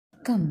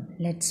Come,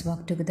 let's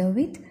walk together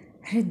with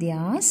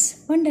HRidhyah's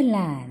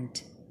Wonderland.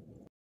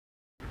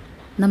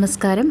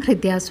 നമസ്കാരം,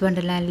 ഹൃദ്യാസ്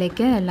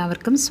വണ്ടർലാൻഡിലേക്ക്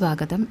എല്ലാവർക്കും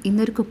സ്വാഗതം.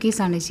 ഇന്നൊരു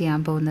കുക്കീസാണ് ചെയ്യാൻ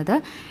പോകുന്നത്.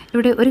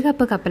 ഇവിടെ ഒരു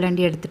കപ്പ്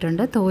കപ്പലണ്ടി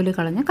എടുത്തിട്ടുണ്ട്, തോല്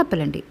കളഞ്ഞ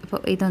കപ്പലണ്ടി.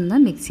 അപ്പോൾ ഇതൊന്ന്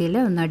മിക്സിയിൽ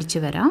ഒന്ന്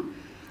അടിച്ചു വരാം.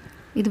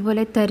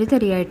 ഇതുപോലെ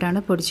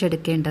തരിതരിയായിട്ടാണ്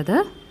പൊടിച്ചെടുക്കേണ്ടത്.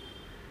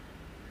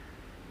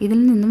 ഇതിൽ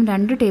നിന്നും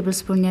 2 ടേബിൾ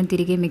സ്പൂൺ ഞാൻ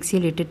തിരികെ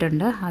മിക്സിയിൽ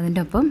ഇട്ടിട്ടുണ്ട്.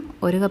 അതിൻ്റെ ഒപ്പം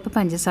 1 കപ്പ്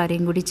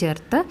പഞ്ചസാരയും കൂടി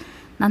ചേർത്ത്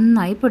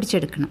നന്നായി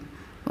പൊടിച്ചെടുക്കണം.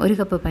 1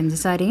 കപ്പ്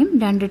പഞ്ചസാരയും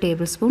 2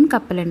 ടേബിൾ സ്പൂൺ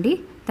കപ്പലണ്ടി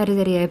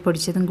തരിതരിയായി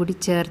പൊടിച്ചതും കൂടി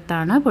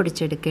ചേർത്താണ്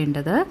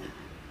പൊടിച്ചെടുക്കേണ്ടത്.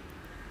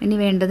 ഇനി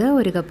വേണ്ടത്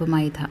 1 കപ്പ്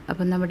മൈദ.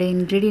 അപ്പം നമ്മുടെ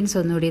ഇൻഗ്രീഡിയൻസ്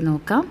ഒന്നുകൂടി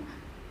നോക്കാം.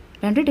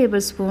 2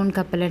 ടേബിൾ സ്പൂൺ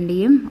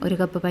കപ്പലണ്ടിയും 1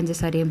 കപ്പ്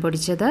പഞ്ചസാരയും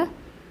പൊടിച്ചത്,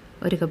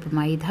 1 കപ്പ്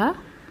മൈദ,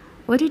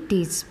 1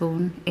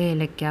 ടീസ്പൂൺ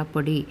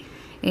ഏലക്കാപ്പൊടി.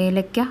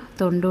 ഏലക്ക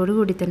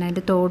തൊണ്ടോടുകൂടി തന്നെ,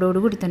 അതിൻ്റെ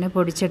തോടോടുകൂടി തന്നെ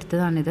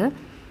പൊടിച്ചെടുത്തതാണിത്.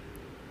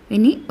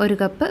 ഇനി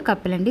 1 കപ്പ്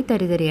കപ്പലണ്ടി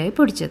തരിതരിയായി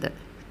പൊടിച്ചത്.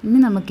 ഇനി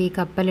നമുക്ക് ഈ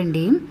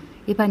കപ്പലണ്ടിയും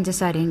ഈ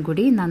പഞ്ചസാരയും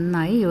കൂടി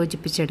നന്നായി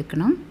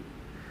യോജിപ്പിച്ചെടുക്കണം.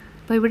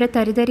 അപ്പോൾ ഇവിടെ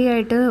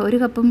തരിതരിയായിട്ട് 1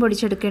 കപ്പും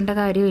പൊടിച്ചെടുക്കേണ്ട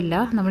കാര്യമില്ല.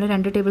 നമ്മൾ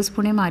 2 ടേബിൾ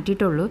സ്പൂണേ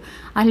മാറ്റിയിട്ടുള്ളൂ.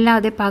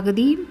 അല്ലാതെ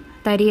പകുതിയും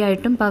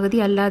തരിയായിട്ടും പകുതി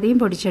അല്ലാതെയും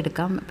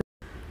പൊടിച്ചെടുക്കാം.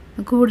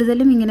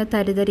 കൂടുതലും ഇങ്ങനെ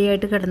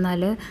തരിതരിയായിട്ട്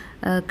കിടന്നാൽ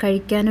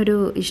കഴിക്കാനൊരു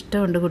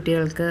ഇഷ്ടമുണ്ട്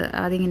കുട്ടികൾക്ക്.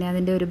 അതിങ്ങനെ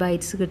അതിൻ്റെ ഒരു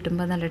ബൈറ്റ്സ്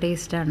കിട്ടുമ്പോൾ നല്ല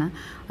ടേസ്റ്റാണ്.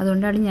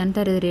 അതുകൊണ്ടാണ് ഞാൻ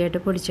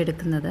തരിതരിയായിട്ട്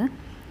പൊടിച്ചെടുക്കുന്നത്.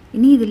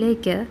 ഇനി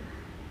ഇതിലേക്ക്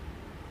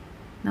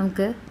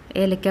നമുക്ക്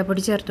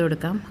ഏലക്കാപ്പൊടി ചേർത്ത്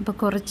കൊടുക്കാം. അപ്പോൾ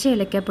കുറച്ച്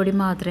ഏലക്കാപ്പൊടി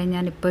മാത്രമേ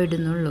ഞാനിപ്പോൾ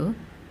ഇടുന്നുള്ളൂ.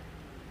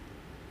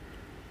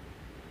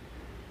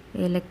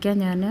 ഏലക്ക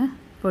ഞാൻ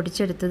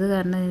പൊടിച്ചെടുത്തത്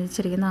കാരണം ഇതിന്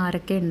ചെറിയ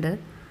നാരൊക്കെ ഉണ്ട്.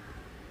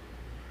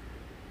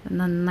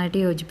 നന്നായിട്ട്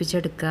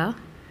യോജിപ്പിച്ചെടുക്കുക.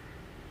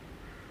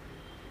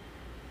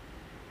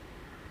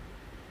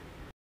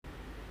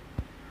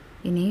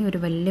 ഇനി ഒരു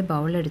വലിയ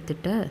ബൗൾ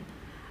എടുത്തിട്ട്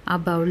ആ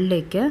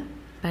ബൗളിലേക്ക്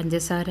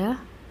പഞ്ചസാര,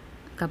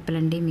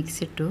 കപ്പലണ്ടി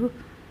മിക്സ് ഇട്ടു.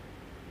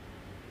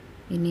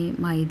 ഇനി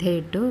മൈദ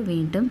ഇട്ടു,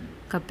 വീണ്ടും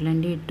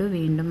കപ്പലണ്ടി ഇട്ടു,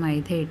 വീണ്ടും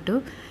മൈദ ഇട്ടു.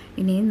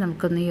 ഇനി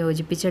നമുക്കൊന്ന്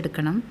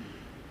യോജിപ്പിച്ചെടുക്കണം.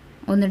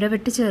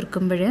 ഒന്നിടവിട്ട്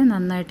ചേർക്കുമ്പോൾ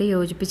നന്നായിട്ട്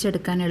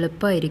യോജിപ്പിച്ചെടുക്കാൻ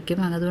എളുപ്പമായിരിക്കും.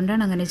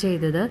 അതുകൊണ്ടാണ് അങ്ങനെ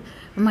ചെയ്തത്.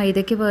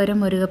 മൈദയ്ക്ക് പകരം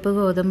 1 കപ്പ്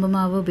ഗോതമ്പ്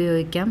മാവ്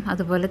ഉപയോഗിക്കാം.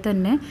 അതുപോലെ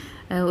തന്നെ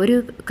 1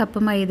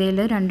 കപ്പ് മൈദയിൽ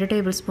 2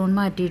 ടേബിൾ സ്പൂൺ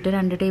മാറ്റിയിട്ട്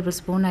 2 ടേബിൾ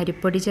സ്പൂൺ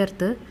അരിപ്പൊടി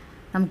ചേർത്ത്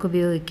നമുക്ക്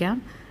ഉപയോഗിക്കാം.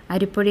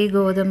 അരിപ്പൊടി,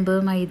 ഗോതമ്പ്,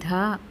 മൈദ,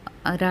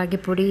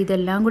 രാഗിപ്പൊടി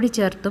ഇതെല്ലാം കൂടി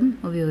ചേർത്തും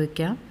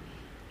ഉപയോഗിക്കാം.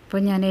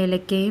 അപ്പോൾ ഞാൻ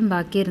ഏലക്കയും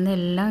ബാക്കിയിരുന്ന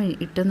എല്ലാം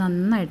ഇട്ട്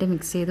നന്നായിട്ട്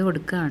മിക്സ് ചെയ്ത്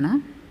കൊടുക്കുകയാണ്.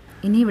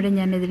 ഇനി ഇവിടെ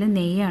ഞാനിതിൽ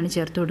നെയ്യാണ്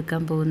ചേർത്ത്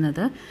കൊടുക്കാൻ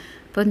പോകുന്നത്.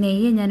 അപ്പോൾ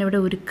നെയ്യ് ഞാനിവിടെ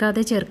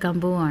ഉരുക്കാതെ ചേർക്കാൻ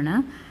പോവുകയാണ്.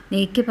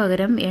 നെയ്ക്ക്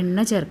പകരം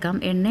എണ്ണ ചേർക്കാം.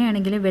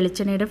 എണ്ണയാണെങ്കിൽ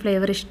വെളിച്ചെണ്ണയുടെ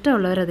ഫ്ലേവർ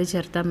ഇഷ്ടമുള്ളവർ അത്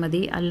ചേർത്താൽ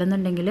മതി.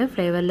 അല്ലെന്നുണ്ടെങ്കിൽ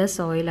ഫ്ലേവർലെസ്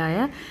ഓയിലായ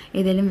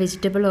ഏതെങ്കിലും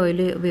വെജിറ്റബിൾ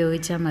ഓയിൽ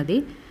ഉപയോഗിച്ചാൽ മതി.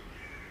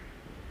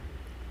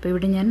 അപ്പോൾ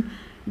ഇവിടെ ഞാൻ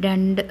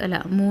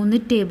 3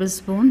 ടേബിൾ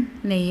സ്പൂൺ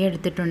നെയ്യ്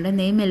എടുത്തിട്ടുണ്ട്.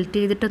 നെയ്യ് മെൽറ്റ്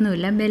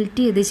ചെയ്തിട്ടൊന്നുമില്ല,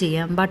 മെൽറ്റ് ചെയ്ത്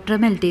ചെയ്യാം, ബട്ടർ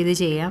മെൽറ്റ് ചെയ്ത്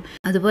ചെയ്യാം.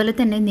 അതുപോലെ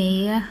തന്നെ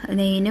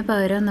നെയ്യിന്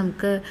പകരം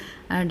നമുക്ക്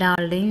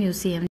ഡാൽഡയും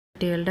യൂസ് ചെയ്യാം.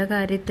 കുട്ടികളുടെ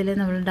കാര്യത്തിൽ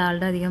നമ്മൾ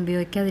ഡാൽഡ അധികം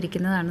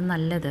ഉപയോഗിക്കാതിരിക്കുന്നതാണ്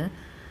നല്ലത്.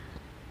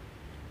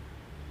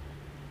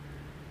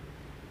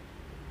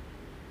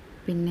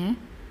 പിന്നെ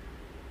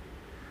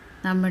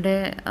നമ്മുടെ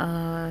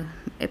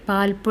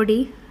പാൽപ്പൊടി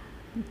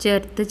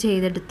ചേർത്ത്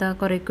ചെയ്തെടുത്താൽ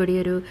കുറേ കൂടി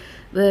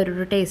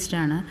വേറൊരു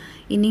ടേസ്റ്റാണ്.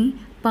 ഇനി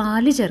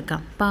പാല്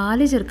ചേർക്കാം.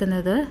 പാല്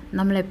ചേർക്കുന്നത്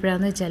നമ്മൾ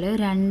എപ്പോഴാണെന്ന് വെച്ചാൽ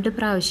 2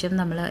 പ്രാവശ്യം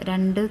നമ്മൾ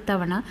 2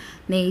 തവണ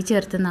നെയ്യ്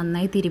ചേർത്ത്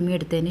നന്നായി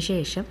തിരുമ്മിയെടുത്തതിന്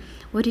ശേഷം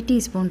 1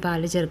 ടീസ്പൂൺ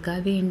പാല് ചേർക്കുക,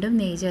 വീണ്ടും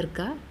നെയ്യ്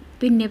ചേർക്കുക,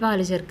 പിന്നെ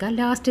പാല് ചേർക്കുക,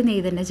 ലാസ്റ്റ്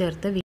നെയ്യ് തന്നെ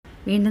ചേർത്ത്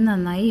വീണ്ടും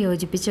നന്നായി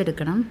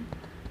യോജിപ്പിച്ചെടുക്കണം.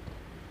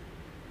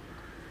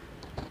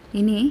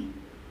 ഇനി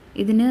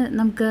ഇതിന്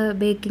നമുക്ക്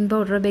ബേക്കിംഗ്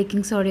പൗഡറോ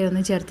ബേക്കിംഗ് സോഡയോ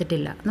ഒന്നും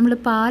ചേർത്തിട്ടില്ല. നമ്മൾ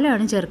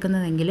പാലാണ്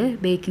ചേർക്കുന്നതെങ്കിൽ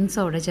ബേക്കിംഗ്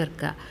സോഡ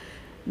ചേർക്കുക.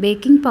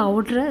 ബേക്കിംഗ്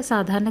പൗഡർ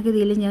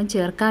സാധാരണഗതിയിൽ ഞാൻ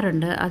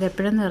ചേർക്കാറുണ്ട്.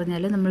 അതെപ്പോഴെന്ന്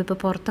പറഞ്ഞാൽ നമ്മളിപ്പോൾ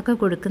പുറത്തൊക്കെ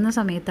കൊടുക്കുന്ന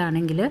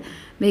സമയത്താണെങ്കിൽ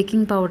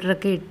ബേക്കിംഗ്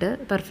പൗഡറൊക്കെ ഇട്ട്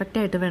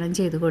പെർഫെക്റ്റായിട്ട് വേണം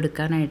ചെയ്ത്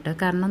കൊടുക്കാനായിട്ട്.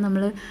 കാരണം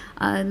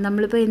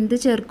നമ്മളിപ്പോൾ എന്ത്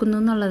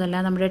ചേർക്കുന്നു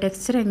എന്നുള്ളതല്ല, നമ്മുടെ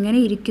ടെക്സ്ചർ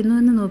എങ്ങനെ ഇരിക്കുന്നു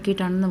എന്ന്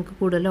നോക്കിയിട്ടാണ് നമുക്ക്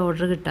കൂടുതൽ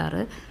ഓർഡർ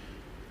കിട്ടാറ്.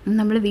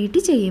 നമ്മൾ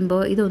വീട്ടിൽ ചെയ്യുമ്പോൾ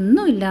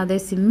ഇതൊന്നും ഇല്ലാതെ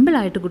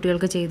സിമ്പിളായിട്ട്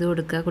കുട്ടികൾക്ക് ചെയ്ത്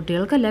കൊടുക്കുക.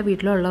 കുട്ടികൾക്കല്ല,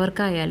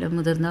 വീട്ടിലുള്ളവർക്കായാലും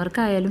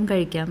മുതിർന്നവർക്കായാലും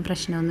കഴിക്കാം,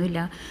 പ്രശ്നമൊന്നുമില്ല.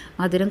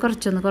 മധുരം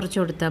കുറച്ച്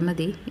കൊടുത്താൽ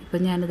മതി.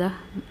 ഇപ്പം ഞാനിതാ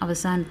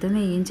അവസാനത്തെ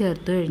നെയ്യും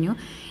ചേർത്ത് കഴിഞ്ഞു.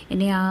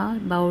 ഇനി ആ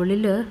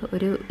ബൗളിൽ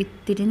ഒരു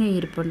ഇത്തിരി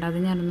നെയ്യിരിപ്പുണ്ട്, അത്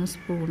ഞാനൊന്ന്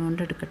സ്പൂൺ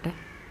കൊണ്ട് എടുക്കട്ടെ.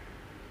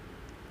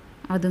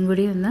 അതും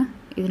കൂടി ഒന്ന്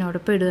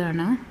ഇതിനോടൊപ്പം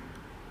ഇടുകയാണ്.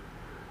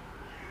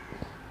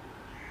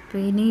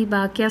 അപ്പോൾ ഇനി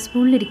ബാക്കി ആ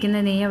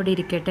സ്പൂണിലിരിക്കുന്ന നെയ്യ് അവിടെ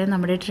ഇരിക്കട്ടെ.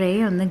 നമ്മുടെ ട്രേ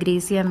ഒന്ന്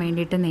ഗ്രീസ് ചെയ്യാൻ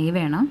വേണ്ടിയിട്ട് നെയ്യ്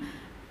വേണം.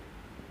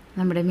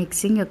 നമ്മുടെ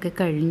മിക്സിംഗ് ഒക്കെ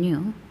കഴിഞ്ഞു.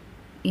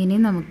 ഇനി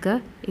നമുക്ക്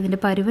ഇതിൻ്റെ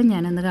പരുവം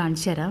ഞാനൊന്ന്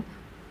കാണിച്ചു തരാം.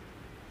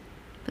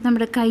 അപ്പോൾ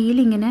നമ്മുടെ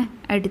കയ്യിലിങ്ങനെ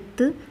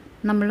എടുത്ത്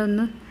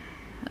നമ്മളൊന്ന്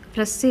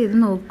പ്രസ് ചെയ്ത്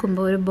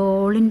നോക്കുമ്പോൾ ഒരു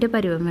ബോളിൻ്റെ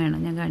പരുവം വേണം.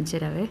 ഞാൻ കാണിച്ചു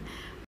തരാവേ.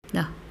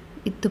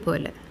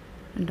 ഇതുപോലെ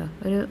ഉണ്ടോ,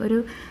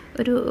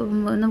 ഒരു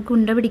നമുക്ക്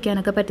ഉണ്ട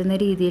പിടിക്കാനൊക്കെ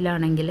പറ്റുന്ന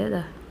രീതിയിലാണെങ്കിൽ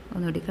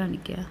ഒന്നുകൂടി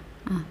കാണിക്കുക.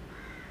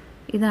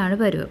 ഇതാണ്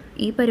പരുവം.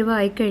 ഈ പരുവം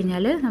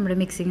ആയിക്കഴിഞ്ഞാൽ നമ്മുടെ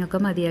മിക്സിംഗ്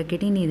ഒക്കെ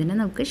മതിയാക്കിയിട്ട് ഇനി ഇതിനെ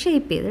നമുക്ക്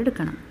ഷേപ്പ്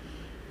ചെയ്തെടുക്കണം.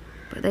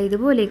 അപ്പോൾ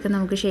ഇതുപോലെയൊക്കെ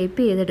നമുക്ക്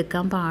ഷേപ്പ്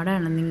ചെയ്തെടുക്കാൻ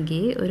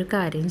പാടാണെന്നെങ്കിൽ ഒരു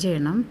കാര്യം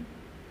ചെയ്യണം.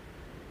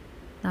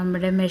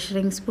 നമ്മുടെ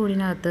മെഷറിംഗ്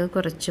സ്പൂണിനകത്ത്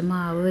കുറച്ച്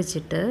മാവ്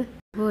വെച്ചിട്ട്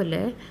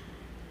ഇതുപോലെ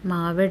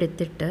മാവ്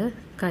എടുത്തിട്ട്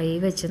കൈ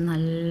വെച്ച്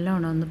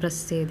നല്ലോണം ഒന്ന്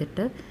പ്രസ്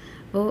ചെയ്തിട്ട്,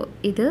 അപ്പോൾ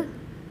ഇത്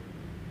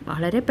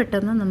വളരെ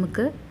പെട്ടെന്ന്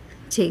നമുക്ക്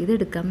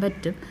ചെയ്തെടുക്കാൻ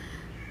പറ്റും.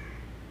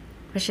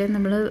 പക്ഷേ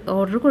നമ്മൾ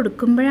ഓർഡർ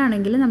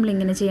കൊടുക്കുമ്പോഴാണെങ്കിൽ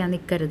നമ്മളിങ്ങനെ ചെയ്യാൻ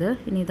നിൽക്കരുത്.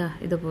 ഇനി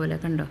ഇതുപോലെ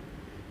കണ്ടോ.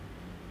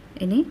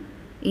 ഇനി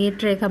ഈ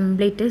ട്രേ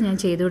കംപ്ലീറ്റ് ഞാൻ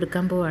ചെയ്ത്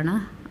കൊടുക്കാൻ പോവാണ്.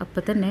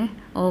 അപ്പോൾ തന്നെ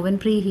oven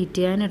pre heat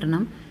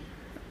ചെയ്യാനിടണം.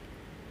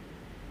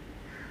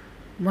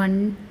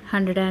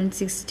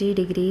 160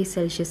 degree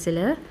സെൽഷ്യസിൽ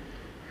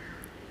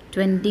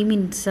 20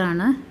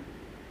 മിനിറ്റ്സാണ്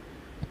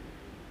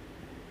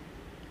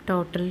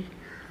total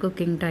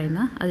cooking time.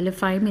 അതിൽ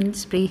 5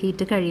 മിനിറ്റ്സ് പ്രീ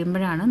ഹീറ്റ്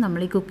കഴിയുമ്പോഴാണ്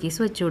നമ്മൾ ഈ കുക്കീസ്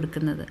വെച്ച്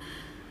കൊടുക്കുന്നത്.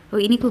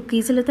 അപ്പോൾ ഇനി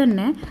കുക്കീസിൽ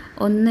തന്നെ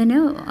ഒന്നിന്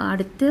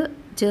അടുത്ത്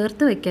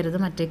ചേർത്ത് വെക്കരുത്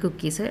മറ്റേ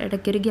കുക്കീസ്,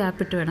 ഇടയ്ക്കൊരു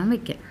ഗ്യാപ്പ് ഇട്ട് വേണം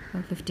വെക്കാൻ.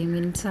 അപ്പോൾ 15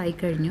 മിനിറ്റ്സ് ആയി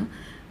കഴിഞ്ഞു.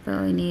 അപ്പോൾ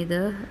ഇനി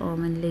ഇത്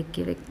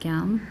ഓവനിലേക്ക്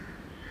വെക്കാം.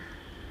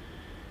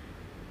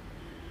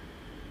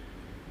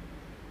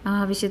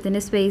 ആവശ്യത്തിന്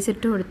സ്പേസ്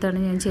ഇട്ട് കൊടുത്താണ്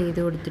ഞാൻ ചെയ്ത്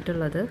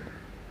കൊടുത്തിട്ടുള്ളത്.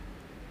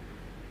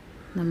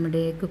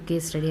 നമ്മുടെ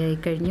കുക്കീസ് റെഡി ആയി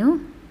കഴിഞ്ഞു.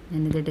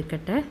 ഞാനിത്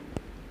എടുക്കട്ടെ.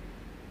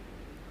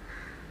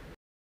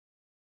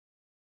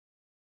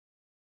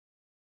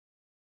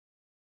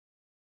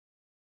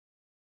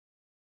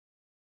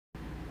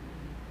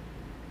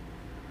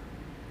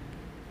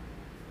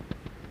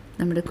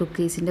 നമ്മുടെ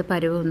കുക്കീസിൻ്റെ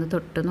പരുവം ഒന്ന്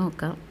തൊട്ട്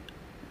നോക്കാം.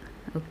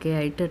 ഓക്കെ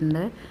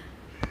ആയിട്ടുണ്ട്.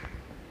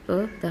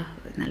 അപ്പോൾ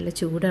നല്ല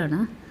ചൂടാണ്.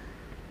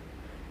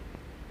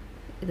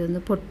 ഇതൊന്ന്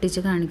പൊട്ടിച്ച്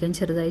കാണിക്കാൻ,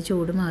 ചെറുതായി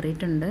ചൂട്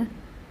മാറിയിട്ടുണ്ട്.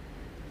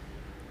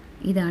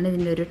 ഇതാണ്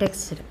ഇതിൻ്റെ ഒരു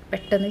ടെക്സ്ചർ.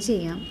 പെട്ടെന്ന്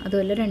ചെയ്യാം.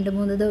 അതുപോലെ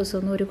 2-3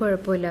 ദിവസമൊന്നും ഒരു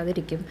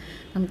കുഴപ്പമില്ലാതിരിക്കും.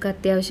 നമുക്ക്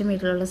അത്യാവശ്യം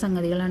വീട്ടിലുള്ള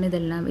സംഗതികളാണ്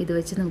ഇതെല്ലാം. ഇത്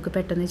വെച്ച് നമുക്ക്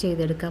പെട്ടെന്ന്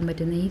ചെയ്തെടുക്കാൻ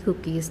പറ്റുന്ന ഈ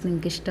കുക്കീസ്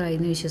നിങ്ങൾക്ക് ഇഷ്ടമായി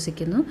എന്ന്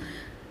വിശ്വസിക്കുന്നു.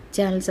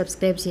 ചാനൽ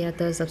സബ്സ്ക്രൈബ്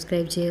ചെയ്യാത്തവർ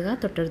സബ്സ്ക്രൈബ് ചെയ്യുക.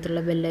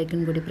 തൊട്ടടുത്തുള്ള ബെല്ലൈക്കൺ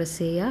കൂടി പ്രസ്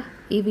ചെയ്യുക.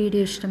 ഈ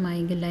വീഡിയോ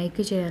ഇഷ്ടമായെങ്കിൽ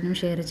ലൈക്ക് ചെയ്യാനും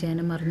ഷെയർ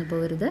ചെയ്യാനും മറന്നു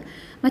പോകരുത്.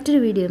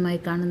 മറ്റൊരു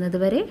വീഡിയോയുമായി കാണുന്നത്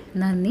വരെ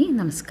നന്ദി,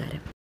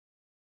 നമസ്കാരം.